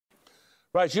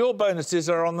Right, your bonuses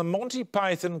are on the Monty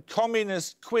Python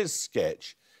communist quiz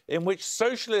sketch, in which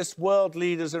socialist world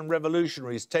leaders and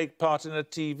revolutionaries take part in a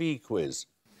TV quiz.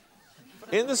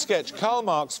 In the sketch, Karl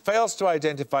Marx fails to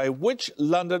identify which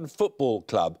London football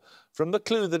club, from the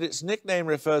clue that its nickname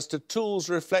refers to tools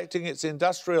reflecting its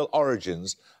industrial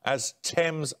origins as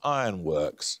Thames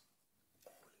Ironworks.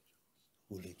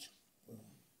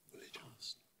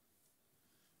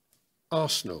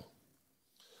 Arsenal.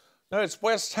 No, it's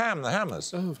West Ham, the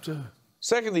Hammers. Oh, dear.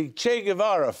 Secondly, Che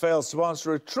Guevara fails to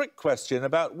answer a trick question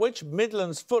about which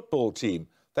Midlands football team.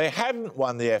 They hadn't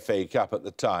won the FA Cup at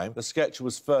the time the sketch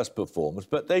was first performed,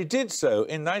 but they did so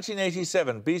in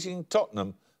 1987, beating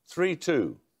Tottenham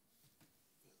 3-2.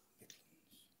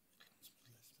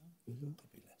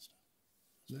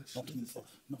 Nottingham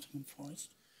Forest?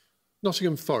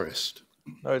 Nottingham Forest.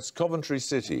 No, it's Coventry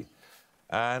City.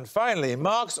 And finally,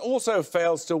 Marx also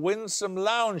fails to win some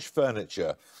lounge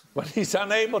furniture when he's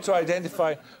unable to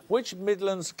identify which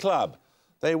Midlands club.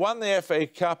 They won the FA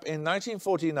Cup in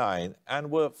 1949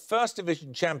 and were First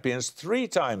Division champions 3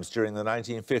 times during the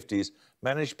 1950s,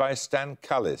 managed by Stan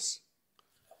Cullis.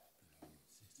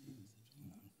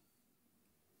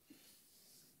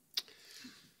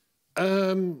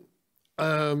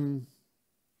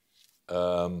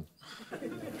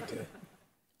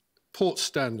 Port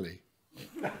Stanley.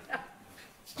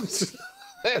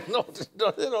 They're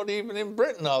not even in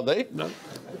Britain, are they? No.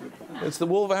 It's the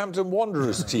Wolverhampton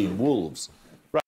Wanderers team, Wolves.